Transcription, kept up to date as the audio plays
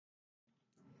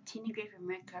Tina Gray from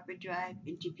Red Carpet Drive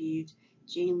interviews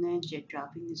Jane Lynch at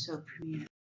Dropping the Soap premiere.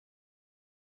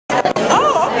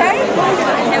 Oh, okay.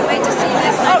 I can't wait to see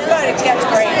this. Oh, good. It gets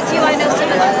great. Besides you, I know some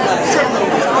of the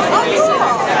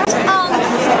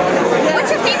What's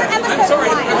your favorite episode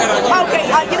and why? Okay,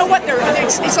 you know what?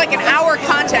 It's like an hour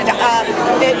content.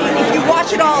 If you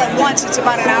watch it all at once, it's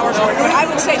about an hour's worth. But I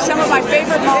would say some of my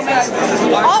favorite moments,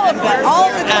 all of them,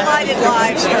 all of the collided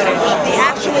lives, the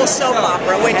actual soap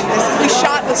opera, which we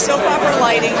shot with soap opera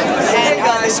lighting, and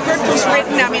the script was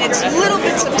written. I mean, it's little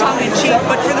bits of tongue-in-cheek,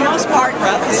 but for the most part,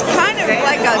 it's kind of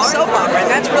like a soap opera,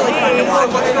 and that's really fun to watch.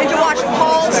 And to watch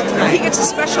Paul's, he gets a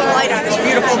special light on his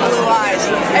beautiful blue eyes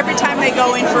every time they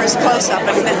go in for his close-up,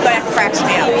 and that cracks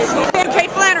me up. Kate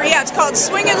Flannery, yeah, it's called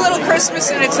Swingin' Little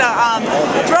Christmas, and it's a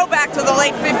throwback to the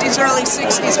late 50s, early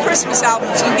 60s Christmas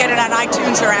albums. You can get it on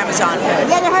iTunes or Amazon.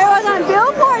 Yeah, it was on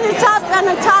Billboard on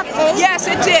the top 8? Yes,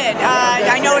 it did.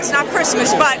 I know it's not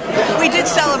Christmas, but we did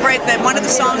celebrate that one of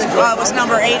the songs was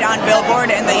number 8 on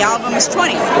Billboard, and the album is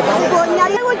 20. Well,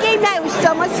 now you know what game night was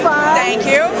so much fun. Thank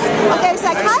you. Okay,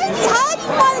 so how do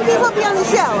you find people to be on the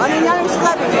show? I mean, you're a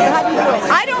celebrity. How do you do it?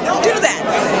 I don't do that.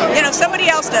 You know, somebody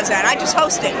else does that. I just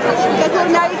host it. Okay, so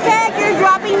now you're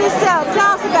dropping the soap.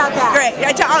 Tell us about that. Great.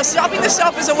 Dropping the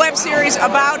Soap is a web series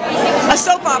about a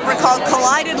soap opera called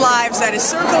Collided Lives that is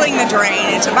circling the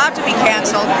drain. It's about to be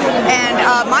canceled, and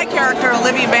my character,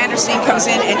 Olivia Vandersteen, comes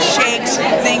in and shakes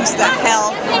things the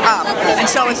hell up. And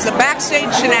so it's the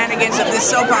backstage shenanigans of this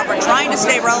soap opera trying to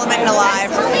stay relevant and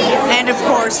alive, and of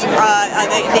course,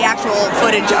 the actual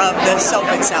footage of the soap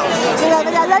itself.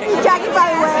 I love your jacket,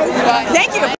 by the way.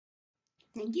 Thank you.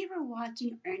 Thank you for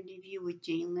watching our interview with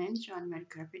Jane Lynch on Red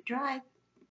Carpet Drive.